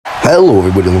Hello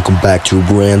everybody and welcome back to a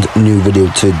brand new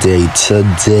video today.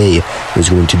 Today is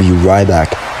going to be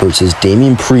Ryback versus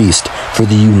Damian Priest for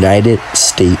the United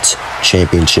States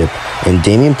Championship. And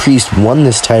Damian Priest won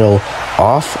this title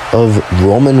off of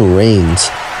Roman Reigns.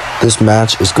 This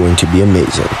match is going to be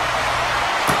amazing.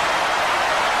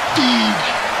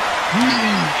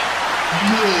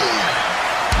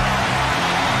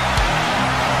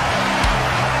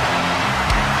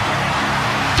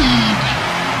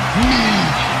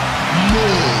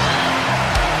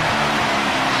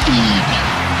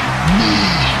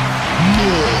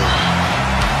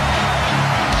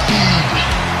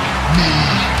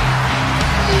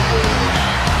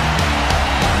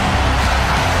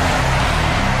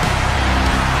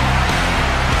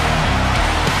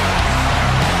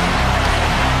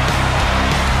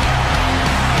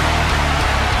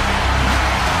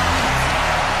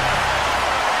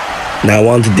 Now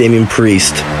on to Damian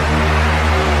Priest.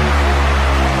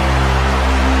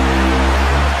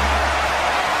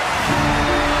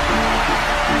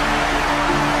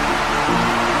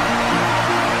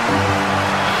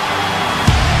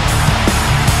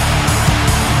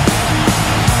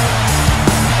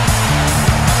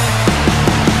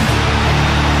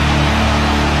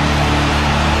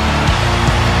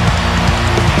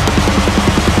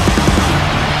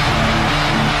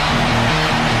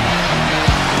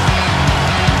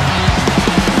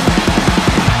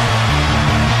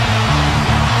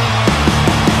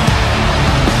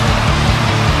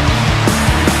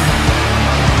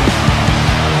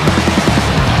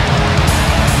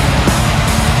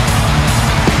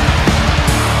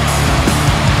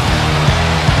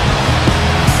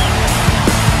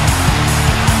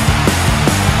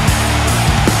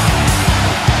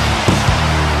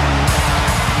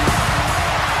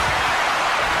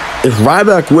 If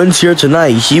Ryback wins here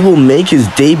tonight, he will make his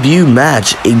debut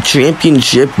match a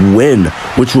championship win,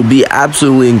 which will be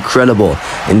absolutely incredible.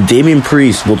 And Damian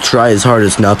Priest will try his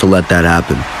hardest not to let that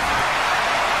happen.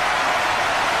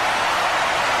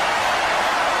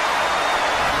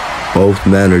 Both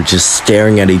men are just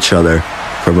staring at each other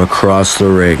from across the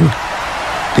ring.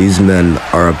 These men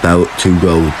are about to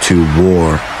go to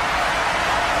war.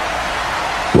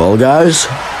 Well, guys,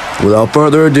 without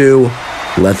further ado,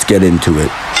 let's get into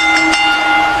it.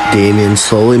 Damian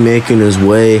slowly making his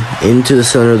way into the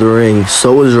center of the ring.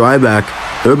 So is Ryback.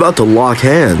 They're about to lock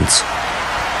hands.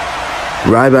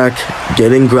 Ryback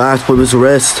getting grasped with his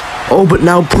wrist. Oh, but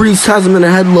now Priest has him in a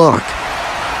headlock.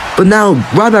 But now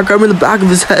Ryback grabbing the back of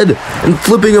his head and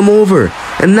flipping him over.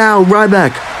 And now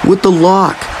Ryback with the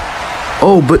lock.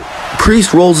 Oh, but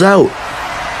Priest rolls out.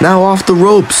 Now off the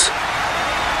ropes.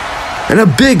 And a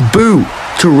big boot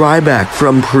to Ryback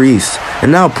from Priest.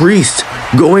 And now Priest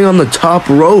going on the top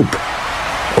rope.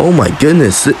 Oh my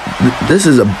goodness. This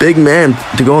is a big man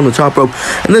to go on the top rope.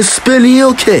 And a spin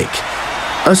heel kick.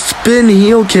 A spin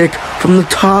heel kick from the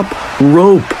top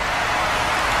rope.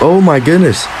 Oh my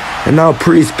goodness. And now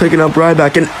Priest picking up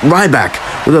Ryback. And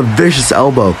Ryback with a vicious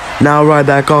elbow. Now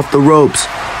Ryback off the ropes.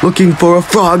 Looking for a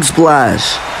frog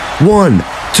splash. 1,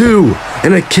 2.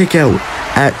 And a kick out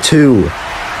at 2.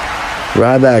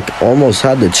 Ryback almost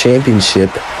had the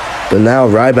championship. But now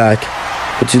Ryback,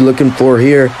 what's he looking for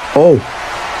here? Oh,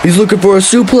 he's looking for a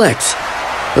suplex.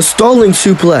 A stalling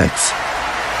suplex.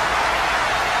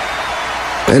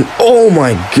 And oh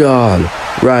my God,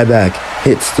 Ryback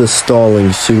hits the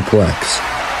stalling suplex.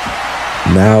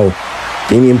 Now,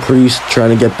 Damian Priest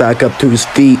trying to get back up to his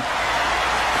feet.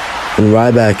 And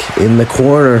Ryback in the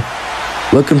corner,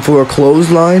 looking for a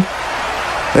clothesline.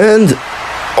 And,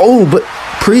 oh, but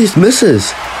Priest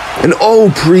misses. And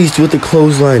oh, Priest with the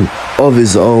clothesline of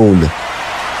his own.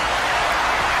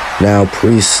 Now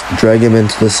Priest drag him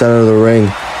into the center of the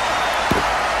ring,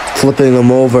 flipping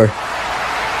him over.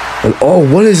 And oh,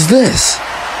 what is this?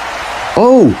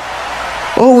 Oh,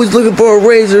 he's looking for a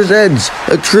razor's edge,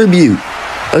 a tribute.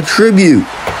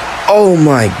 Oh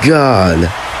my God,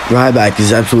 Ryback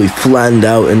is absolutely flattened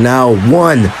out. And now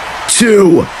 1,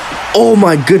 2. Oh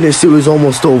my goodness, it was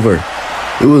almost over.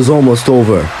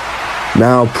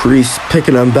 Now Priest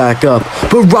picking him back up,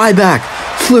 but Ryback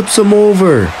flips him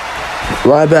over.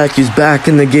 Ryback is back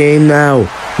in the game now.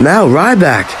 Now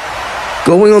Ryback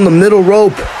going on the middle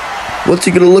rope. What's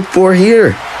he gonna look for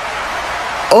here?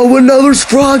 Oh, another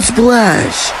frog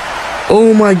splash.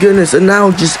 Oh my goodness, and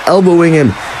now just elbowing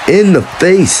him in the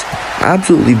face.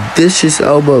 Absolutely vicious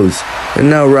elbows. And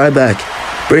now Ryback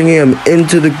bringing him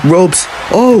into the ropes.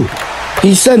 Oh,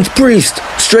 he sends Priest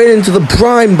straight into the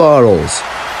prime bottles.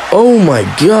 Oh my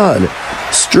God.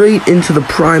 Straight into the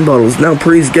prime bottles. Now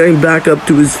Priest getting back up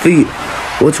to his feet.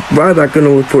 What's Ryback gonna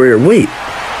look for here? Wait.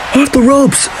 Off the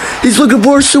ropes. He's looking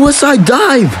for a suicide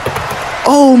dive.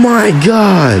 Oh my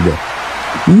God!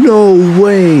 No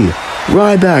way!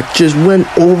 Ryback just went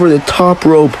over the top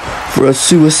rope for a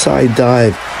suicide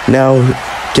dive. Now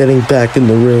getting back in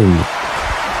the ring.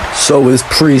 So is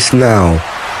Priest now.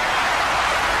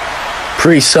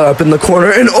 Priest up in the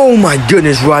corner, and oh my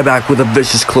goodness, Ryback with a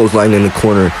vicious clothesline in the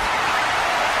corner.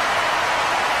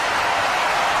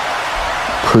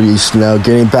 Priest now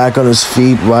getting back on his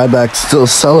feet. Ryback still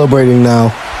celebrating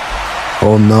now.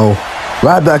 Oh no.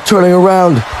 Ryback turning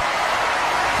around.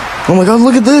 Oh my God,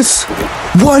 look at this.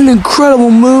 What an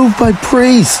incredible move by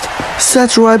Priest.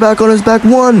 Sets Ryback on his back.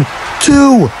 1,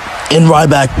 2. And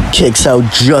Ryback kicks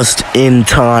out just in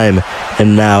time.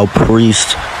 And now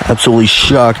Priest, absolutely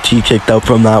shocked he kicked out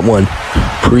from that one.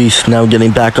 Priest now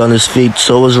getting back on his feet.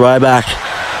 So is Ryback.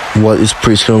 What is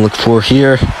Priest going to look for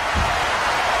here?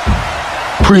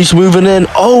 Priest moving in.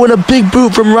 Oh, and a big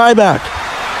boot from Ryback.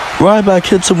 Ryback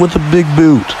hits him with a big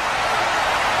boot.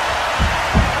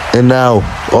 And now,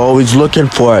 oh, he's looking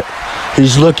for it.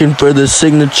 He's looking for the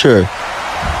signature.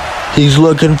 He's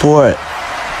looking for it.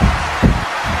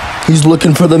 He's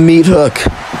looking for the meat hook.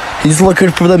 He's looking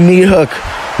for the meat hook.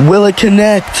 Will it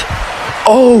connect?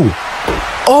 Oh!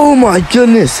 Oh my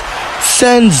goodness!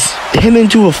 Sends him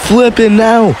into a flip, and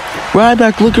now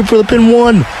Ryback looking for the pin.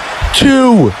 1,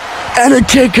 2, and a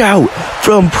kick out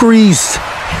from Priest.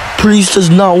 Priest does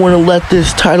not want to let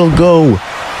this title go.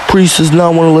 Priest does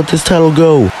not want to let this title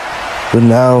go. But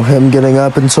now him getting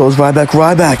up, and so is Ryback.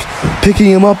 Ryback picking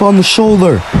him up on the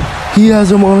shoulder. He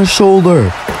has him on his shoulder.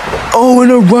 Oh,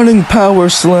 and a running power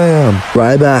slam.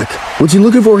 Ryback, what's he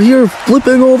looking for here?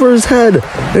 Flipping over his head,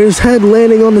 and his head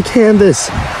landing on the canvas.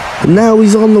 And now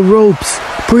he's on the ropes.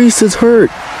 Priest is hurt.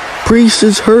 Priest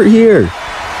is hurt here.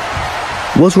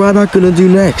 What's Ryback gonna do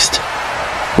next?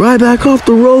 Ryback off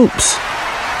the ropes.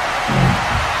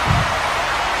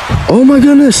 Oh my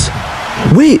goodness.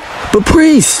 Wait, but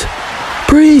Priest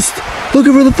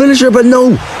looking for the finisher, but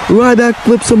no. Ryback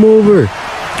flips him over.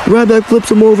 Ryback flips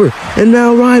him over. And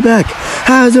now Ryback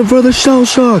has him for the shell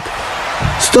shock.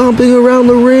 Stomping around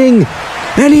the ring.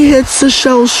 And he hits the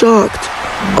shell shocked.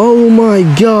 Oh my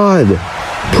God.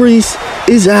 Priest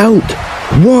is out.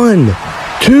 1,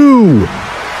 2,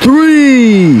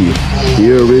 3.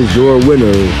 Here is your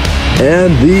winner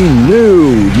and the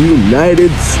new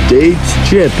United States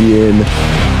Champion,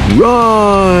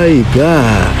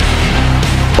 Ryback.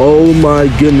 Oh my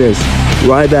goodness.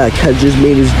 Ryback has just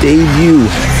made his debut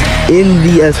in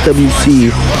the SWC,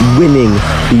 winning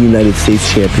the United States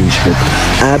Championship.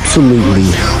 Absolutely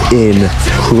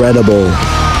incredible.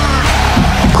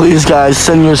 Please guys,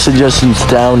 send your suggestions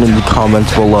down in the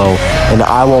comments below, and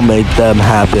I will make them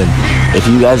happen. If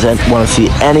you guys want to see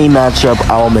any matchup,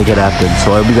 I will make it happen.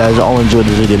 So I hope you guys all enjoyed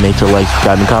this video. Make sure to like,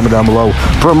 subscribe, and comment down below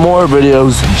for more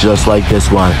videos just like this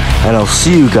one. And I'll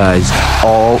see you guys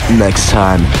all next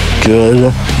time.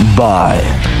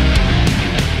 Goodbye.